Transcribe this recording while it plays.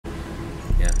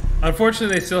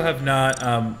Unfortunately, they still have not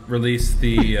released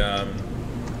the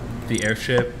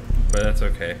airship, but that's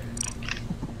okay.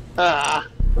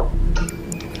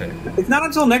 Okay. It's not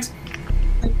until next,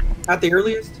 at the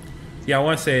earliest. Yeah, I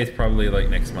want to say it's probably like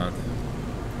next month.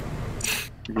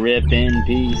 Rip in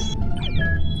peace.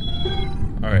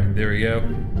 Alright, there we go.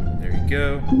 There you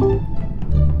go.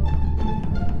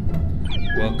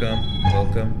 Welcome,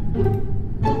 welcome.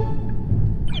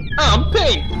 I'm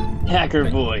Paige! Hacker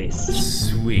voice.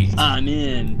 Sweet. I'm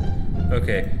in.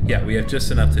 Okay, yeah, we have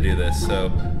just enough to do this.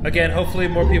 So, again, hopefully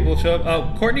more people will show up.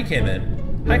 Oh, Courtney came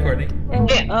in. Hi, Courtney.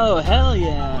 Hey. Oh, hell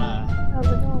yeah. How's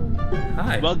it going?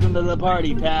 Hi. Welcome to the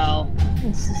party, pal.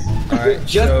 Alright,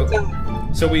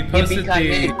 so we posted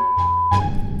the...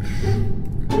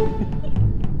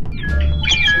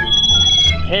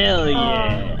 Hell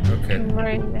yeah. Okay. I'm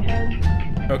right in the head.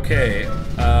 Okay,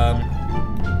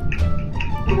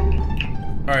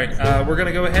 alright, we're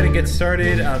gonna go ahead and get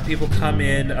started. People come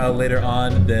in later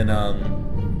on, then,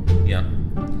 yeah,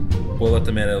 we'll let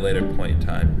them in at a later point in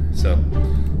time. So,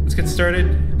 let's get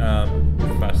started.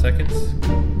 5 seconds.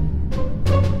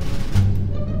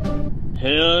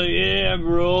 Hell yeah,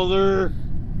 brother.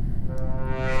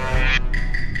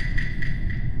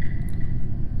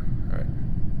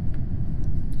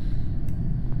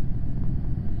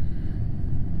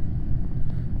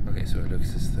 Okay, so it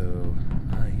looks as though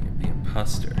I am the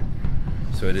imposter.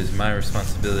 So it is my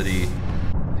responsibility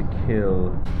to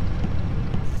kill.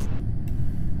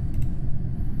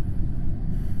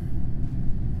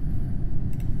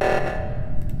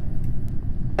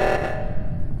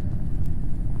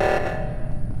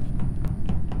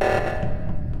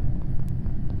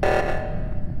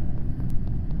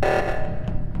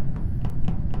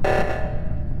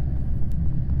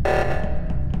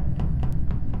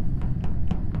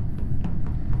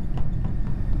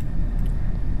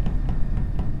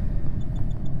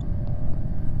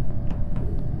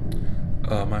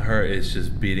 Oh, my heart is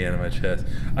just beating out of my chest.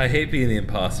 I hate being the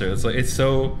imposter. It's like it's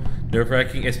so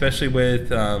nerve-wracking, especially with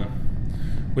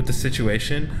the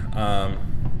situation.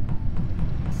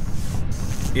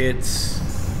 It's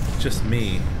just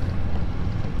me.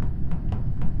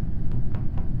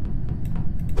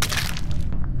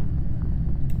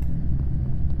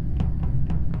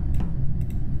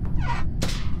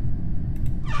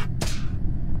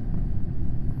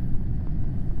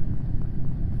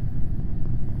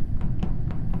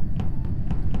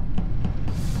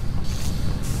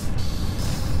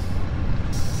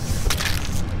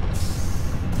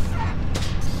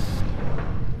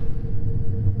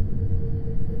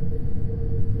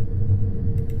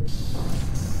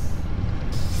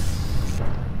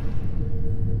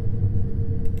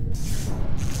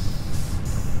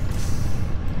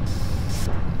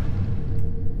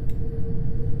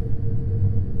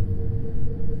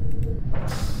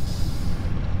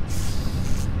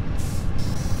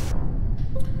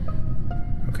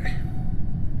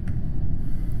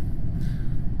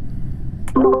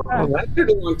 Oh, that took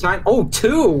a long time. Oh,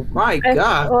 2! My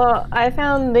God. Well, I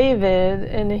found David,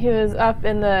 and he was up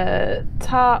in the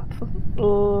top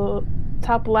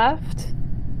left.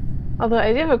 Although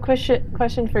I do have a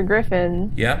question for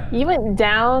Griffin. Yeah. You went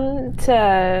down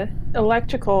to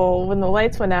electrical when the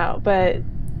lights went out, but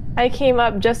I came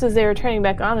up just as they were turning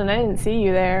back on, and I didn't see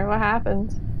you there. What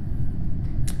happened?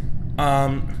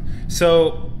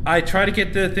 So I try to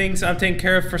get the things I'm taking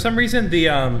care of. For some reason, the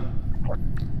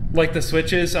like the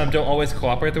switches don't always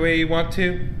cooperate the way you want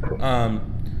to.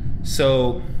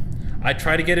 So I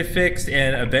tried to get it fixed,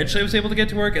 and eventually I was able to get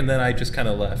to work, and then I just kind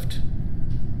of left.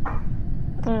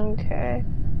 Okay.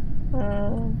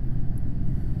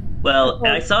 Well,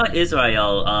 I saw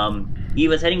Israel. He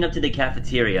was heading up to the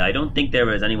cafeteria. I don't think there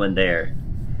was anyone there.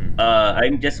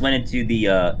 I just went into the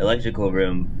electrical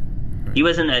room. He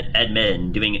was in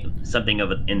admin doing something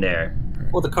in there.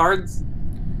 Oh, the cards?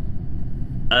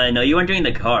 No, you weren't doing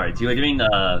the cards. You were doing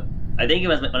I think it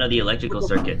was one of the electrical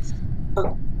circuits.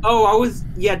 Oh, I was.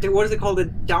 Yeah. What is it called? The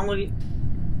downloading.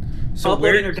 So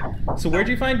where'd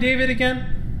you find David again?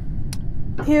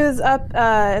 He was up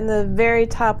in the very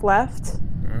top left.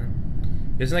 Alright.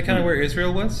 Isn't that kind of where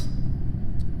Israel was?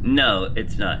 No,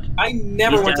 it's not. I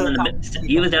never went to the top.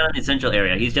 He was down in the central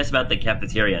area. He's just about the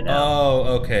cafeteria now.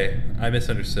 Oh, okay. I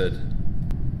misunderstood.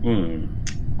 I don't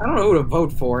know who to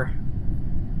vote for.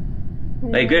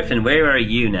 Hey, Griffin, where are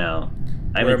you now?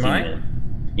 Where am I?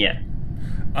 Yeah.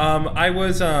 I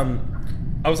was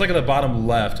like at the bottom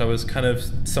left. I was kind of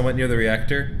somewhat near the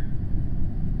reactor.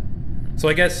 So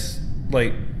I guess,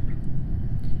 like,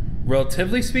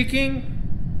 relatively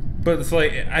speaking, but it's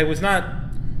like I was not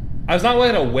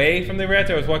walking away from the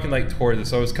reactor. I was walking like towards it.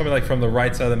 So I was coming like from the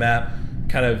right side of the map,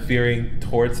 kind of veering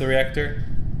towards the reactor.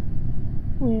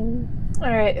 All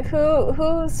right,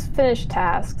 who's finished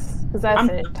tasks? Because I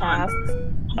finished tasks.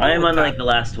 I am on like the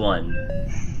last one.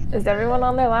 Is everyone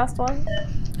on their last one?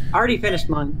 I already finished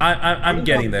mine. I'm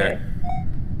getting there.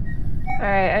 All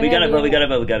right, We gotta vote. We gotta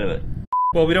vote.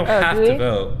 Well, we don't have do to we?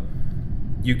 vote.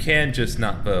 You can just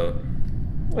not vote.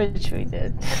 Which we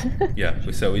did. Yeah,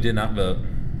 so we did not vote.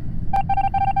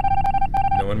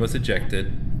 No one was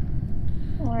ejected.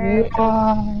 All right.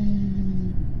 All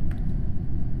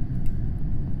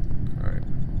right.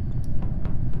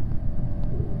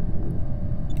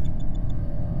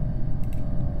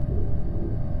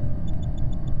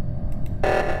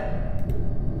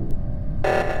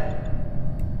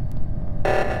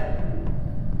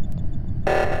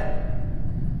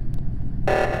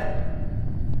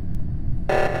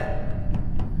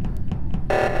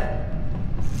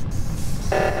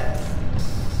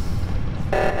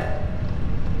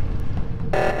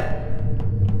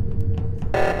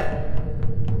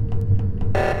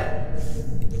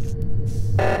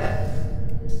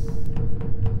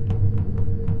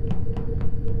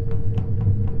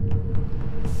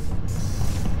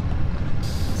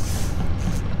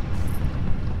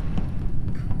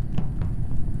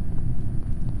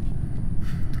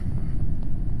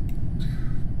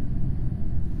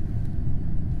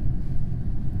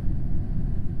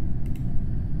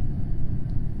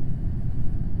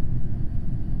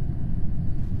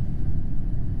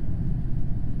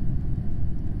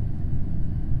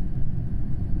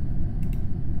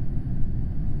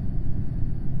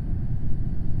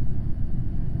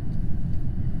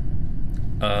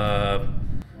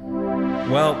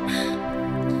 Well,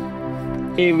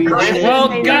 Hey, we did it. well,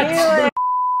 I guts. knew it.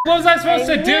 What was I supposed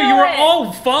to do? knew You were it.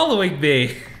 all following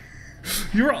me.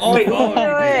 You were all Wait, following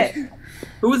I me. knew it.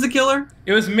 Who was the killer?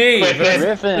 It was me. But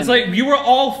Griffin. it's like you were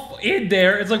all in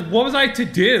there. It's like, what was I to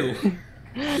do?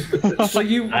 So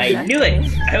you. I knew it.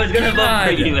 I was gonna vote God.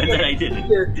 for you, and then I didn't.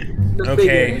 Here, the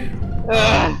Okay.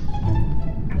 Ugh.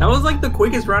 That was like the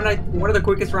quickest round. One of the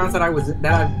quickest rounds that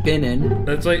I've been in.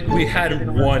 It's like we had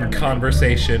one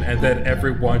conversation and then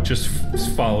everyone just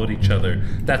followed each other.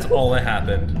 That's all that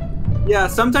happened. Yeah,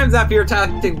 sometimes that fear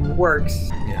tactic works.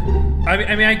 Yeah.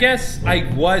 I mean, I guess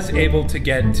I was able to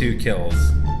get 2 kills.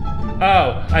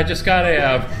 Oh, I just got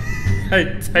a.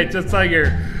 I just saw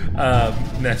your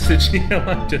message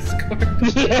on Discord.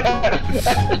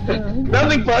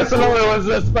 Nothing personal. It was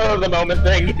a spur of the moment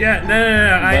thing. Yeah,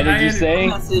 no. What did you say?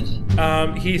 Message.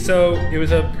 It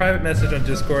was a private message on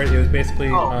Discord. It was basically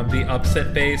Oh. the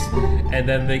upset face, and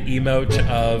then the emote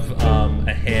of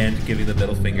a hand giving the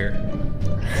middle finger.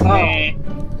 Oh.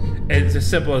 It's as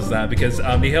simple as that because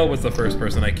Nihil was the first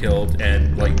person I killed,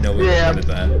 and like no one Yeah. reported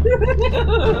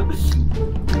that.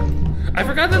 I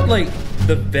forgot that like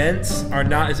the vents are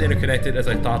not as interconnected as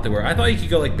I thought they were. I thought you could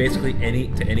go like basically any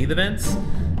of the vents.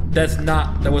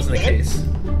 That wasn't the case.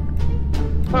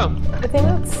 Oh, I think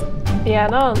that's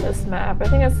not on this map. I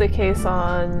think that's the case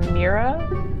on Mira,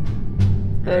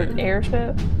 the Right.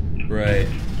 airship. Right.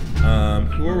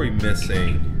 Who are we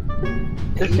missing?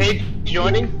 is Paige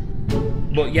joining?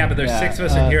 Well, yeah, but there's Yeah, 6 of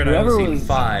us in here, and I whoever only see was-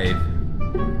 5.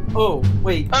 Oh,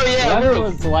 wait. Oh yeah, Whoever Luke.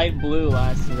 was light blue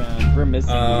last round, we're missing.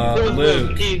 It was Luke.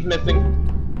 Luke. He's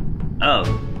missing. Oh,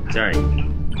 sorry. Yeah,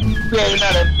 you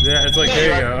got it. Yeah, it's like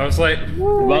there you go. I was like,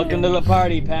 Welcome to the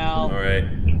party, pal. all right.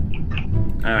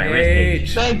 All right, where's Paige?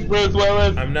 Paige. Thanks, Bruce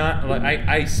Willis. I'm not like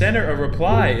I sent her a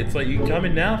reply. It's like you can come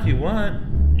in now if you want.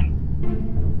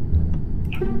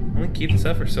 I'm gonna keep this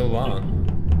up for so long.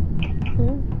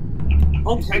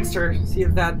 I'll text her, see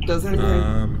if that does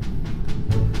anything.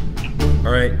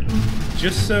 All right.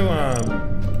 Just so I'm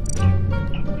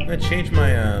gonna change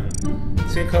my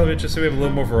skin color bit just so we have a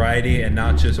little more variety and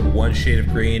not just one shade of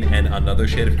green and another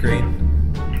shade of green.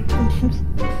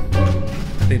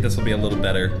 I think this will be a little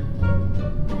better.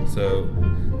 So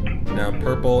now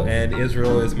purple and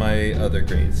Israel is my other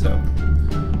green. So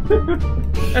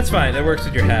that's fine. That works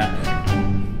with your hat.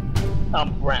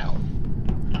 I'm brown.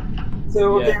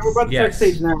 So, okay, Yes. we're about to start Yes.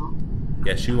 stage now.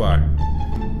 Yes, you are.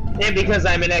 And because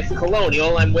I'm an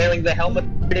ex-colonial, I'm wearing the helmet of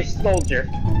a British soldier.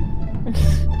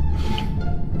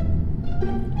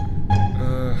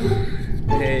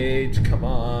 Paige, come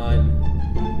on.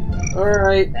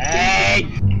 Alright. Hey!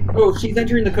 Oh, she's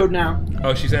entering the code now.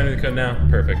 Oh, she's entering the code now.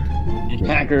 Perfect.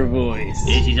 Hacker voice.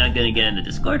 She's not gonna get in the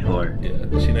Discord for. Yeah,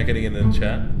 is she not getting in the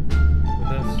chat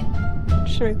with us?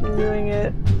 Should we be doing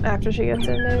it after she gets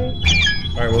in, maybe?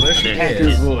 All right. Well, there she Hacker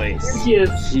is. voice. She is.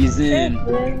 She's in.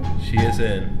 She is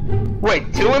in.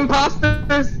 Wait, 2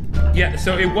 imposters? Yeah.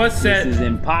 So it was set. This is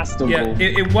impossible. Yeah,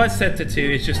 it was set to 2.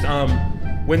 It's just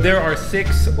when there are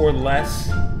 6 or less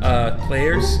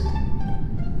players,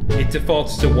 it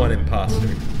defaults to 1 imposter.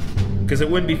 Because it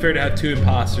wouldn't be fair to have 2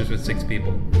 imposters with 6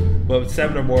 people. But with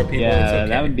 7 or more people, it's okay.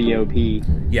 that would be OP.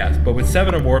 Yes, but with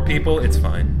 7 or more people, it's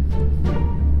fine.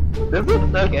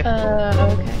 Okay.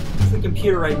 Okay. It's the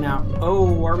computer right now.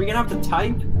 Oh, are we gonna have to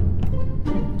type?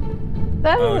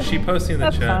 Oh, is she posting in the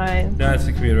That's chat? fine. No, it's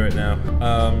the computer right now.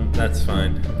 That's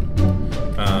fine.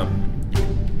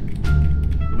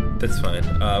 That's fine.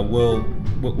 We'll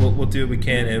do what we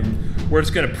can, and we're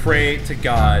just gonna pray to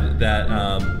God that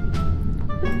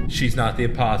she's not the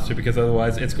imposter, because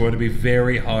otherwise it's going to be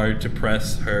very hard to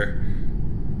press her.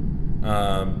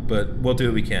 But we'll do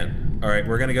what we can. All right,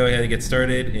 we're gonna go ahead and get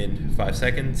started in 5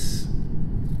 seconds.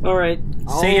 All right.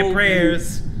 Say your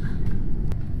prayers.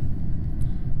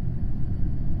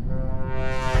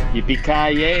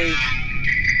 Yippee-ki-yay.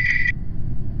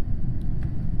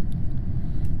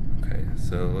 Okay,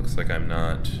 so it looks like I'm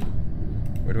not...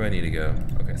 Where do I need to go?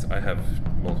 Okay, so I have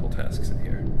multiple tasks in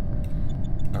here.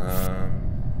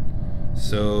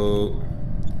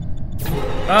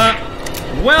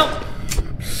 Well...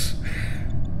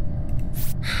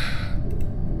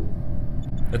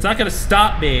 It's not gonna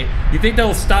stop me. You think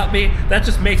that'll stop me? That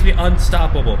just makes me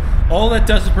unstoppable. All that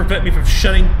does is prevent me from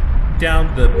shutting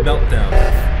down the meltdown.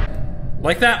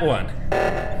 Like that one.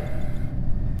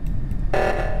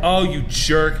 Oh, you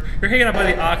jerk. You're hanging out by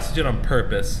the oxygen on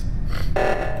purpose.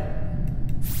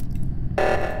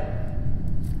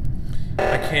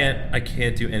 I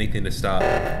can't do anything to stop.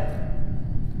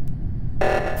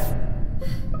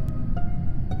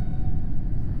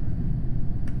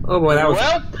 Oh boy, that was.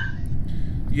 Well,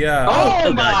 Yeah.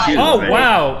 oh, got you, Oh, right?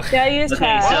 wow. Yeah, use Okay,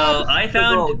 chat. so I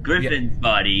found Griffin's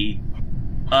body.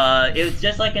 It was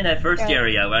just like in that first Okay.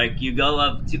 area where you go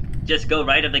up to, just go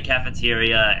right of the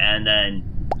cafeteria, and then,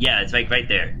 yeah, it's like right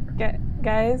there.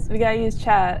 Guys, we gotta use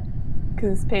chat,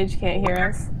 because Paige can't hear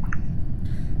us.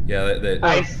 Yeah,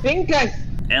 I think I.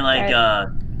 And like, Right.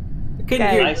 Couldn't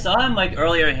Okay. hear. I saw him like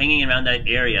earlier hanging around that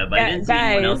area, but I didn't see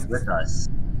anyone else with us.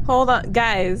 Hold on,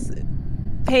 guys.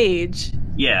 Paige,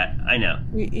 Yeah, I know.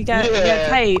 you gotta Yeah.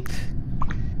 type.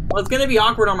 Well, it's gonna be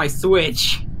awkward on my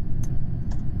Switch.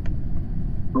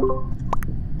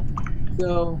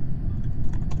 So,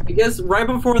 I guess right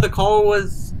before the call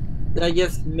was, I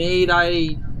guess, made,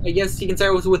 I guess you can say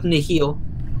I was with Nihil.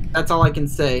 That's all I can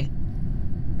say.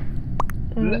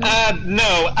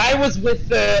 No, I was with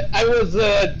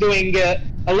doing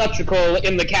electrical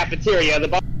in the cafeteria. The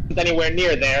boss wasn't anywhere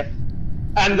near there.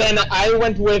 And then I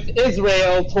went with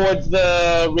Israel towards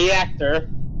the reactor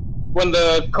when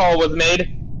the call was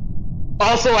made.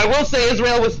 Also, I will say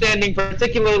Israel was standing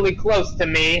particularly close to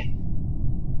me.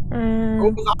 I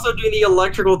was also doing the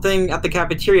electrical thing at the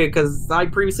cafeteria because I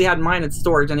previously had mine at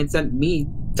storage and it sent me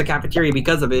to cafeteria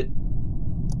because of it.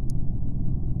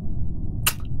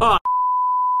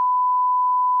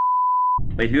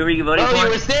 Wait, who are you voting Oh, for? you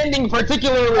were standing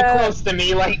particularly close to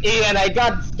me, like, and I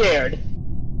got scared.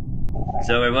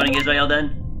 So we're voting Israel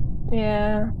then?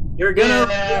 Yeah. You're gonna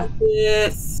Yeah. regret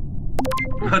this.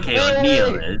 Okay, well,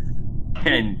 Neil is.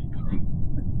 And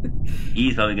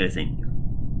he's probably gonna say Neil.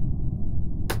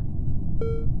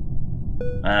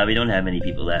 We don't have many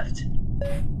people left.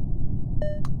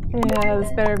 Yeah,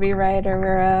 this better be right or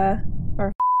we're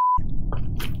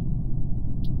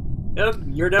Yep,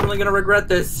 you're definitely gonna regret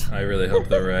this. I really hope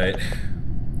they're right.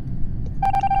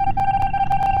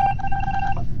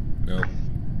 Nope.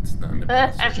 It's not an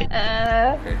imposter.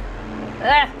 Okay.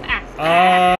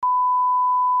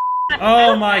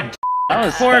 Oh my god. That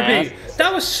was Corby! fast.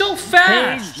 That was so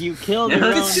fast! Paige, you killed your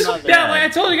own It's just, mother. yeah, like I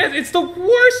told you guys, it's the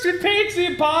worst in Paige the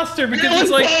imposter because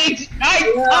it's like, Paige,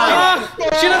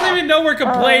 she doesn't even know we're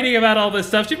complaining about all this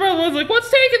stuff. She probably was like, what's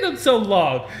taking them so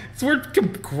long? So we're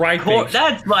griping.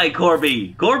 That's my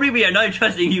Corby! Corby, we are not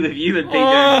trusting you if you and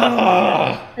Paige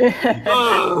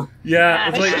Oh. Yeah,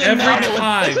 it's like every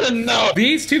time. No.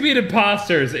 These two being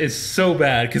imposters is so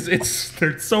bad because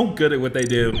they're so good at what they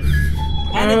do.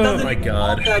 And it Oh doesn't my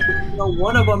god. that,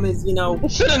 one of them is, I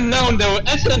should have known, though.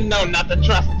 I should have known not to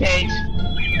trust Paige.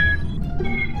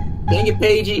 dang it,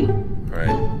 Paigey. Right.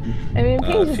 I mean,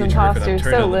 Paige's future imposter if I'm so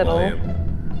turning the little. volume,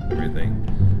 everything.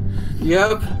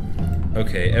 Yep.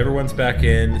 Okay, everyone's back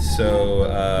in, so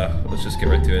let's just get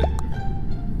right to it.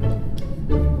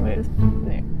 Wait,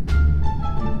 there.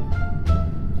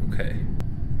 Okay.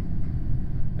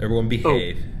 Everyone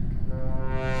behave.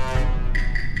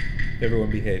 Everyone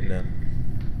behave now.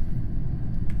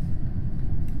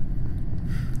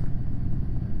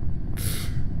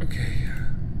 Okay.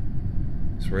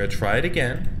 So we're gonna try it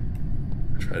again.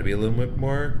 Try to be a little bit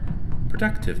more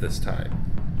productive this time.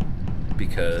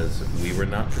 Because we were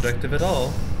not productive at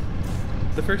all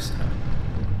the first time.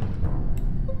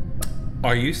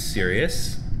 Are you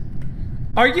serious?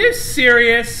 Are you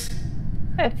serious?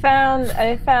 I found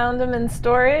them in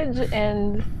storage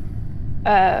and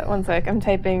one sec, I'm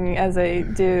typing as I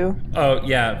do. Oh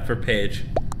yeah, for Paige.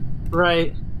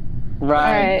 Right.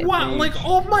 Right. Alright. Wow, like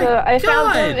oh my So I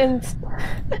god! found them in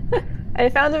I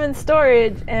found them in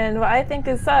storage, and what I think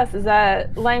is sus is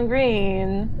that lime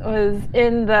green was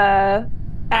in the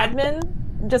admin,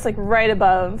 just like right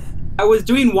above. I was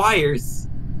doing wires.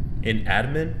 In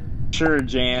admin? Sure,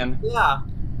 Jan. Yeah.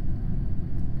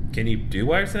 Can you do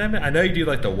wires in admin? I know you do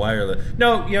like the wireless.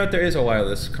 No, you know what? There is a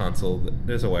wireless console.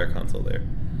 There's a wire console there.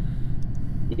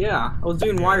 Yeah, I was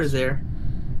doing wires there.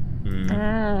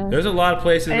 There's a lot of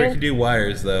places where you can do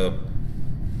wires, though.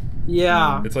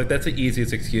 Yeah. It's like that's the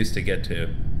easiest excuse to get to.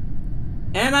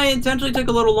 And I intentionally took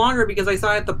a little longer because I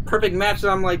saw it the perfect match. So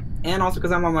I'm like, and also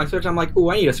because I'm on my Switch, I'm like, ooh,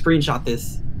 I need to screenshot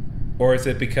this. Or is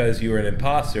it because you were an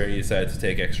imposter and you decided to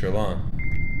take extra long?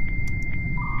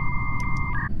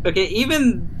 Okay,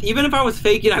 even if I was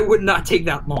faking, I would not take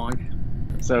that long.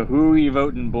 So who are you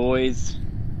voting, boys?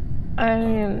 I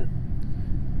mean,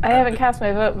 I haven't cast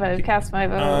my vote, but I've cast my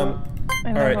vote.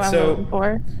 I know alright, who I'm so voting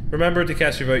for. remember to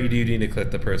cast your vote, you do need to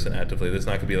click the person actively. There's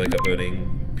not going to be like a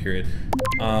voting period.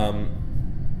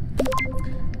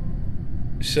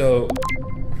 So,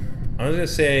 I'm going to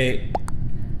say,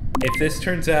 if this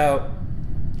turns out,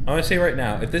 I'm going to say right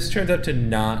now, if this turns out to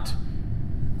not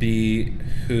be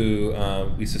who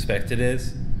we suspect it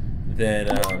is, then,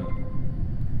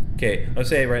 okay, I'll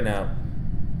say right now,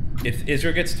 if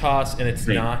Israel gets tossed and it's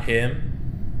not him,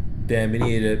 then we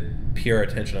need to peer our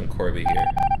attention on Corby here.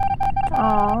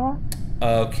 Aww.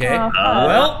 Okay, Aw.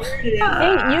 well... Hey,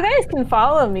 you guys can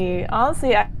follow me.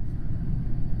 Honestly, I'm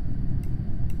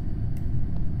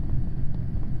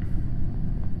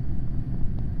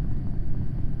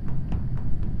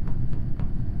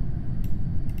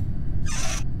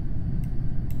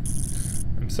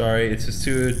sorry, it's just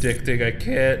too addicting. I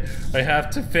can't. I have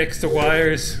to fix the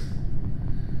wires.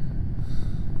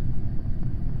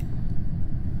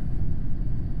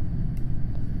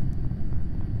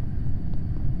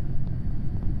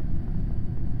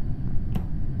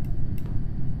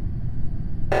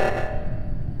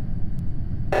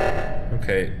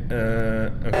 Okay,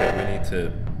 okay, we need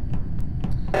to...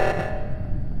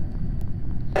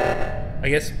 I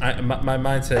guess my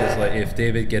mindset is like, if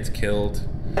David gets killed,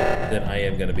 then I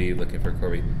am gonna be looking for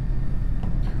Corby.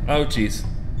 Oh, jeez.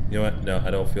 You know what? No, I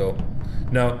don't feel...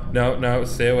 No, no, no,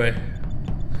 stay away.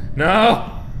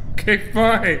 No! Okay,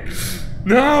 fine.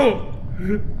 No!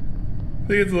 I think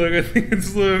it's Luke, I think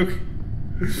it's Luke.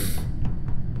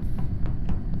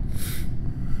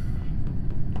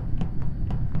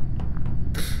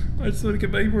 I just want to get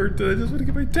my work done. I just want to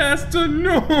get my task done.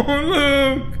 No,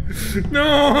 Luke!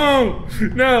 No!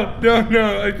 No, no,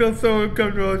 no. I feel so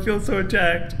uncomfortable. I feel so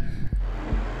attacked.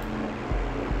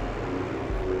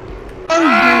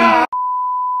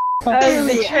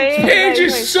 Paige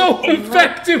is so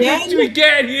effective once we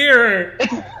get here.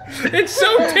 It's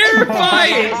so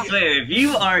terrifying. I swear, if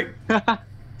you are...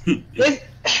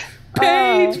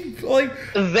 Paige, like...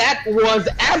 That was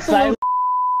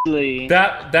absolutely...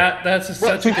 That's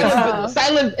such a good...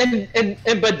 Silent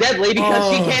and but deadly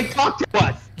because she can't talk to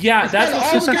us. Yeah, that's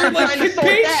what's so scary. Like, can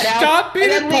Paige stop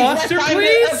being an imposter,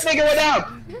 please? Figure it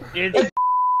out. It's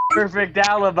perfect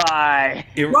alibi.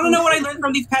 Want to know what I learned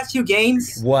from these past 2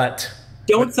 games? What?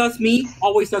 Don't sus me,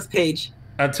 always sus Paige.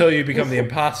 Until you become the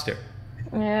imposter.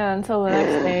 yeah, until the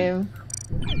next game.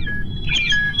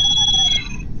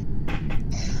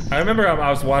 I remember I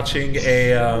was watching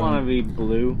a. I want to be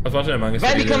blue. I was watching Among Us. If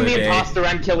I video become the the other day. imposter,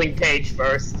 I'm killing Paige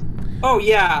first. Oh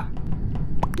yeah.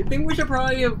 You think we should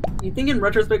probably have... You think in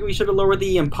retrospect we should have lowered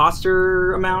the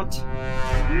imposter amount?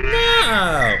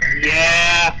 No.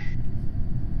 Yeah.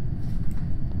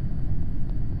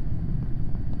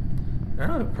 I don't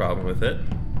have a problem with it.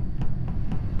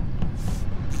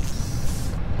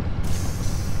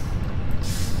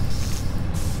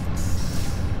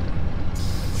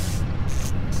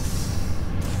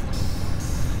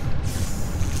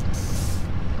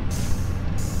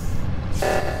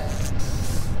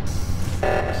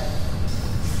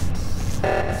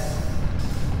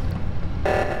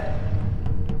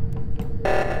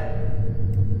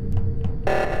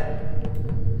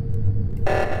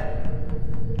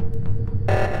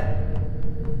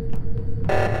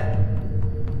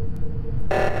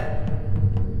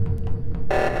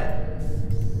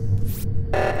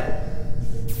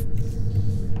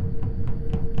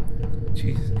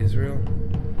 Jeez, Israel.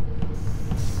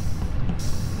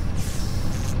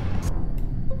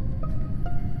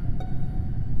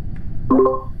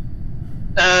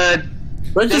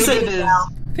 Let's just say David is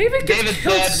David gets David's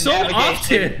killed dead, so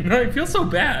navigation. often. I feel so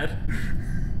bad.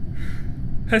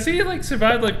 Has he like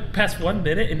survived like past 1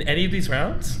 minute in any of these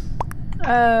rounds?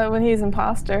 When he's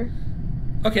imposter.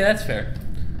 Okay, that's fair.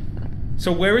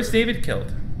 So where was David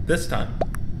killed this time?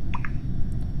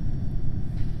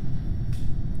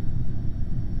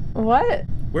 What?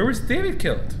 Where was David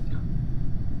killed?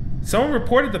 Someone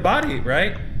reported the body,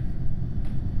 right?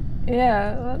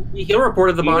 Yeah. He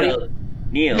reported the body.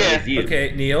 Neil, Yeah. it's you.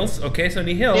 Okay, Niels. Okay, so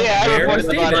Nihil, Yeah, I where reported was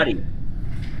the David? Body.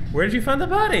 Where did you find the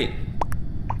body?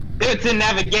 It's in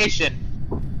navigation.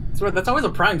 That's always a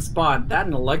prime spot. That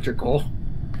and electrical.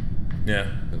 Yeah,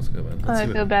 that was a good one. Oh, I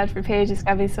feel bad for Paige. It's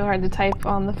gotta be so hard to type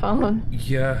on the phone.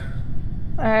 Yeah.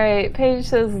 Alright, Paige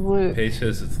says Luke. Paige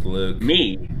says it's Luke.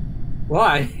 Me.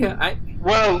 Why?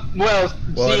 Well, Well,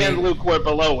 she I and mean- Luke were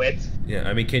below it. Yeah,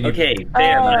 I mean, can you Okay,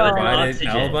 fair, but I was in provide an oxygen.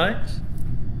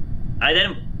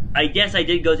 alibi? I guess I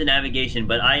did go to navigation,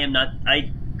 but I am not. I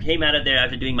came out of there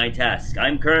after doing my task.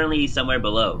 I'm currently somewhere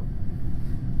below.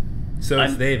 So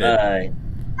it's I'm, David.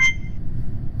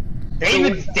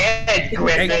 David's dead,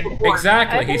 Griffin.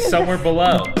 Exactly, he's somewhere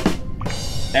below.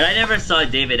 And I never saw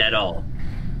David at all.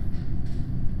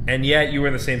 And yet you were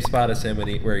in the same spot as him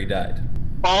where he died.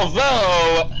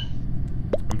 Although,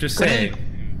 I'm just saying.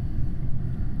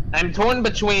 I'm torn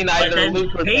between either then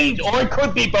Luke or Paige Paige, or it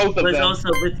could be both of Was them. also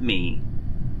with me.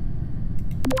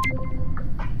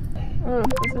 Ooh,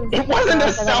 this is It wasn't a I don't know who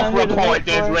to self-report, vote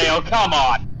for. Israel. Come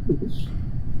on.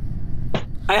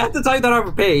 I have to type that out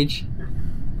for Paige.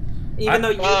 Even though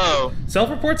you. Oh,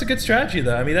 Self-report's a good strategy,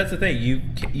 though. I mean, that's the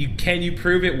thing. Can you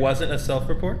prove it wasn't a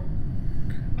self-report?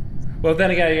 Well, then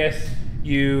again, I guess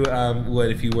you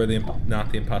would if you were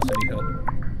not the imposter Nihil.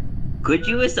 Could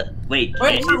you wait? Wait,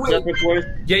 Can you wait. self-report?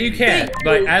 Yeah, you can.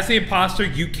 Like, as the imposter,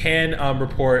 you can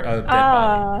report a dead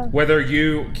body. Whether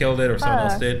you killed it or someone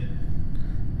else did.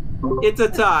 It's a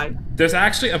tie. There's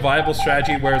actually a viable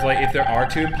strategy where, like, if there are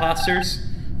two imposters,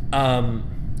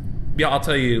 yeah, I'll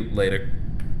tell you later.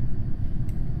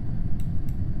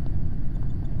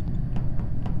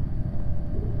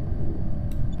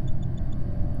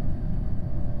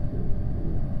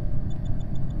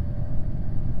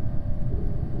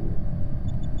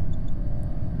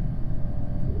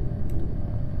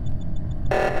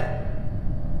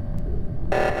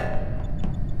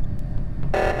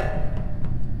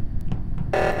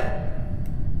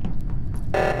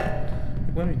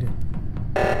 What are you doing?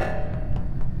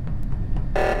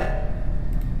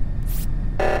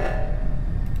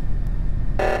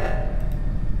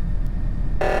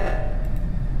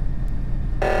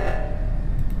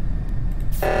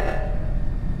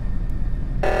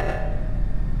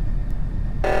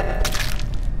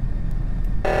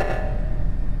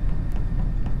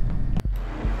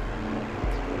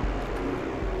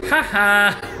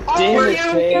 Haha! Damn it,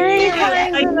 Three Paige.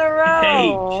 times in a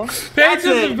row. Paige is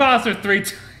it. imposter 3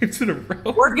 times in a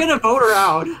row. We're gonna vote her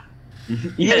out.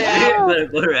 Yeah, we're gonna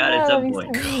put her out at some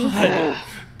point.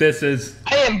 This is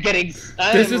I am getting.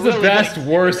 this is the best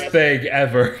worst thing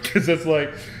ever because it's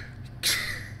like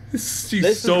she's This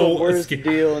is so the worst esca-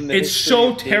 deal in the It's history so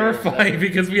of deals terrifying ever.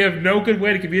 because we have no good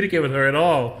way to communicate with her at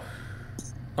all.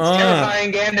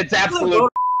 terrifying and it's absolute.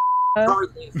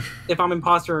 Regardless if I'm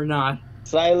imposter or not.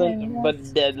 Silent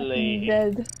but deadly.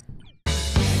 Dead.